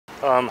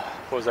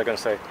What was I gonna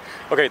say?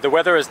 Okay, the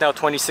weather is now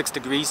 26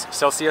 degrees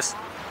Celsius.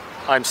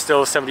 I'm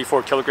still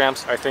 74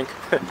 kilograms, I think.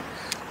 But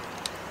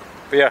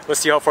yeah, let's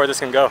see how far this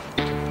can go.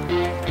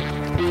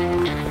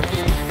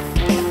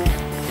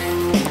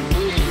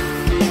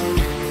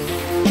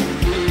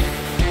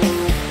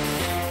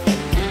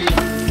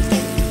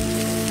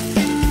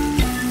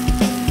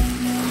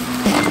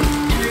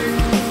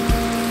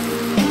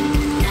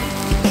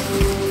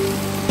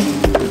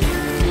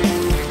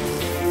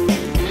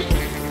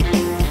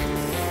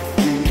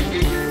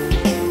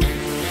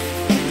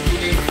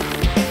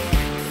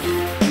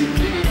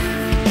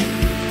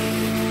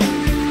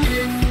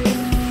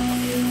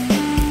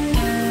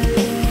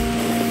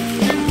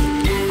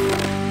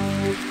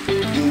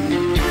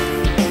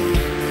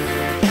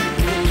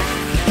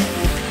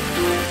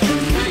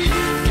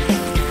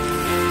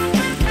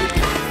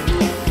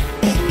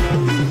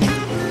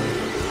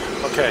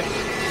 Okay,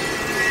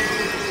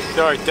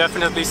 there are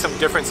definitely some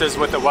differences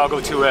with the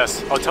Wago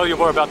 2S. I'll tell you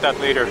more about that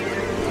later.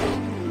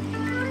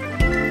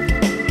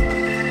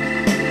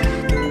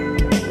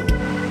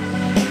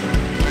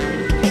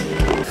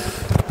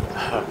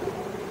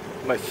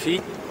 My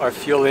feet are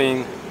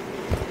feeling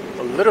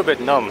a little bit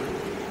numb.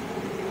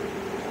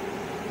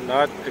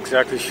 Not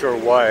exactly sure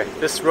why.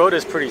 This road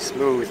is pretty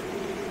smooth.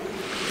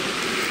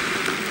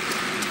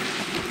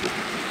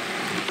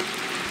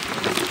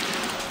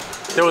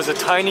 There was a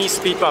tiny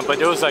speed bump, but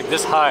it was like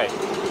this high.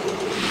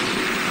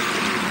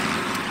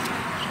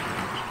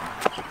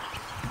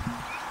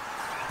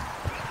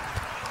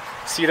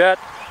 See that?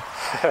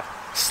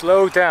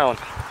 Slow down.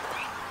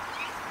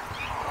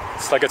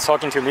 It's like it's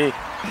talking to me.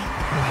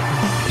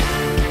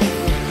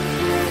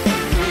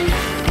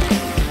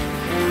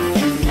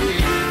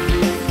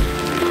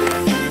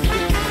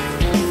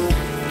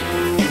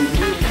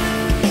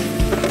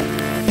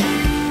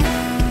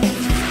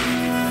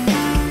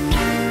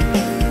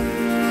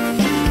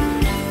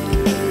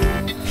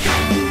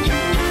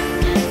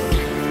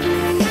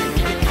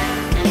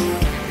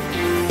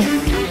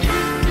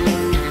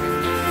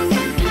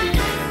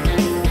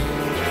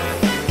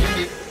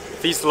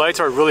 These lights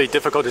are really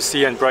difficult to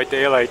see in bright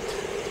daylight.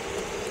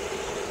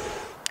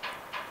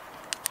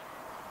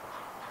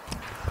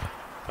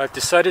 I've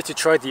decided to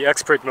try the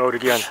expert mode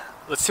again.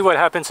 Let's see what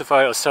happens if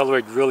I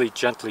accelerate really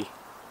gently.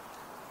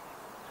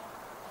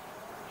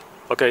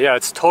 Okay, yeah,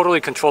 it's totally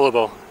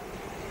controllable.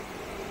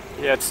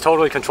 Yeah, it's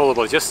totally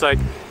controllable. Just like,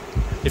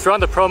 if you're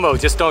on the pro mode,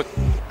 just don't...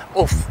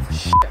 Oh,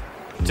 shit.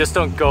 Just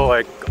don't go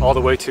like all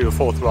the way to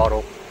full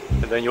throttle,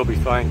 and then you'll be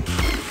fine.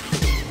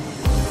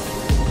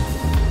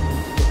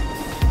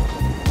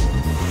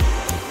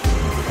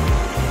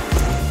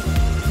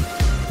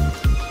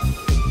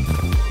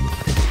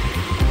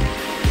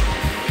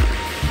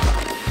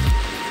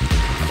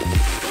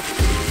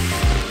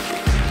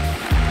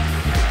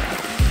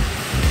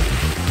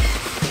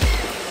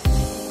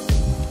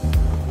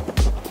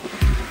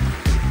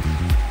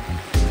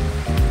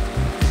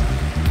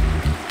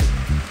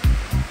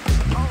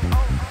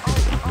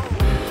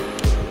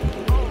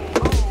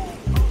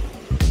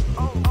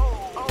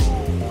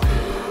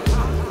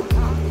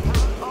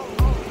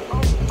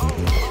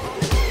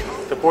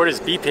 The board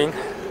is beeping.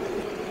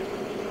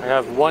 I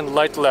have one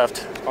light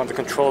left on the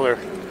controller.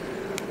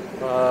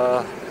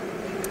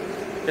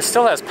 It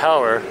still has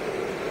power.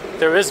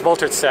 There is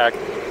voltage sag.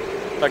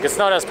 Like, it's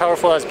not as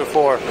powerful as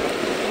before.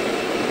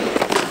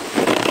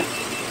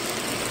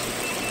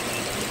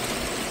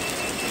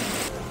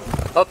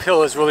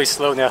 Uphill is really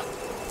slow now.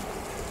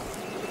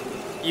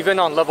 Even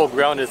on level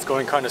ground it's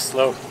going kind of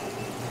slow.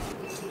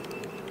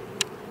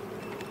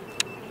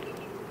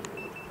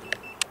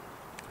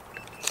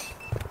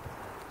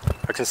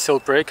 I can still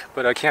brake,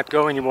 but I can't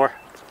go anymore.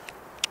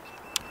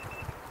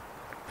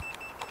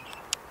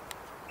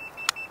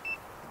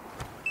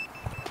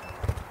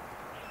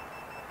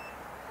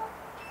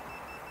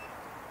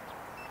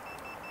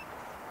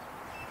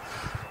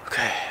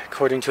 Okay,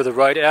 according to the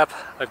Ride app,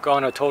 I've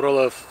gone a total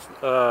of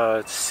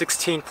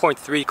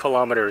 16.3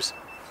 kilometers.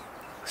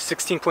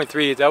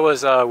 16.3, that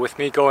was with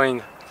me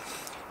going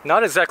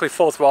not exactly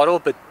full throttle,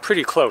 but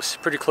pretty close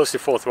to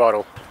full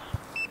throttle.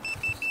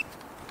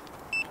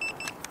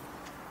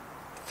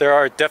 There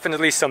are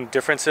definitely some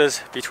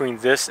differences between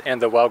this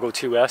and the Wago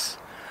 2S.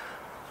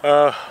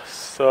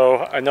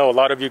 So I know a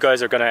lot of you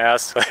guys are gonna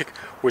ask, like,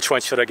 which one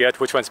should I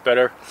get, which one's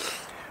better?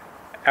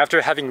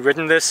 After having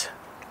ridden this,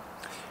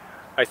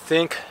 I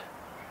think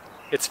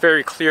it's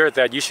very clear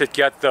that you should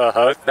get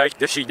the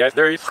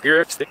very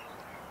clear.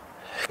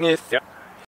 Yeah.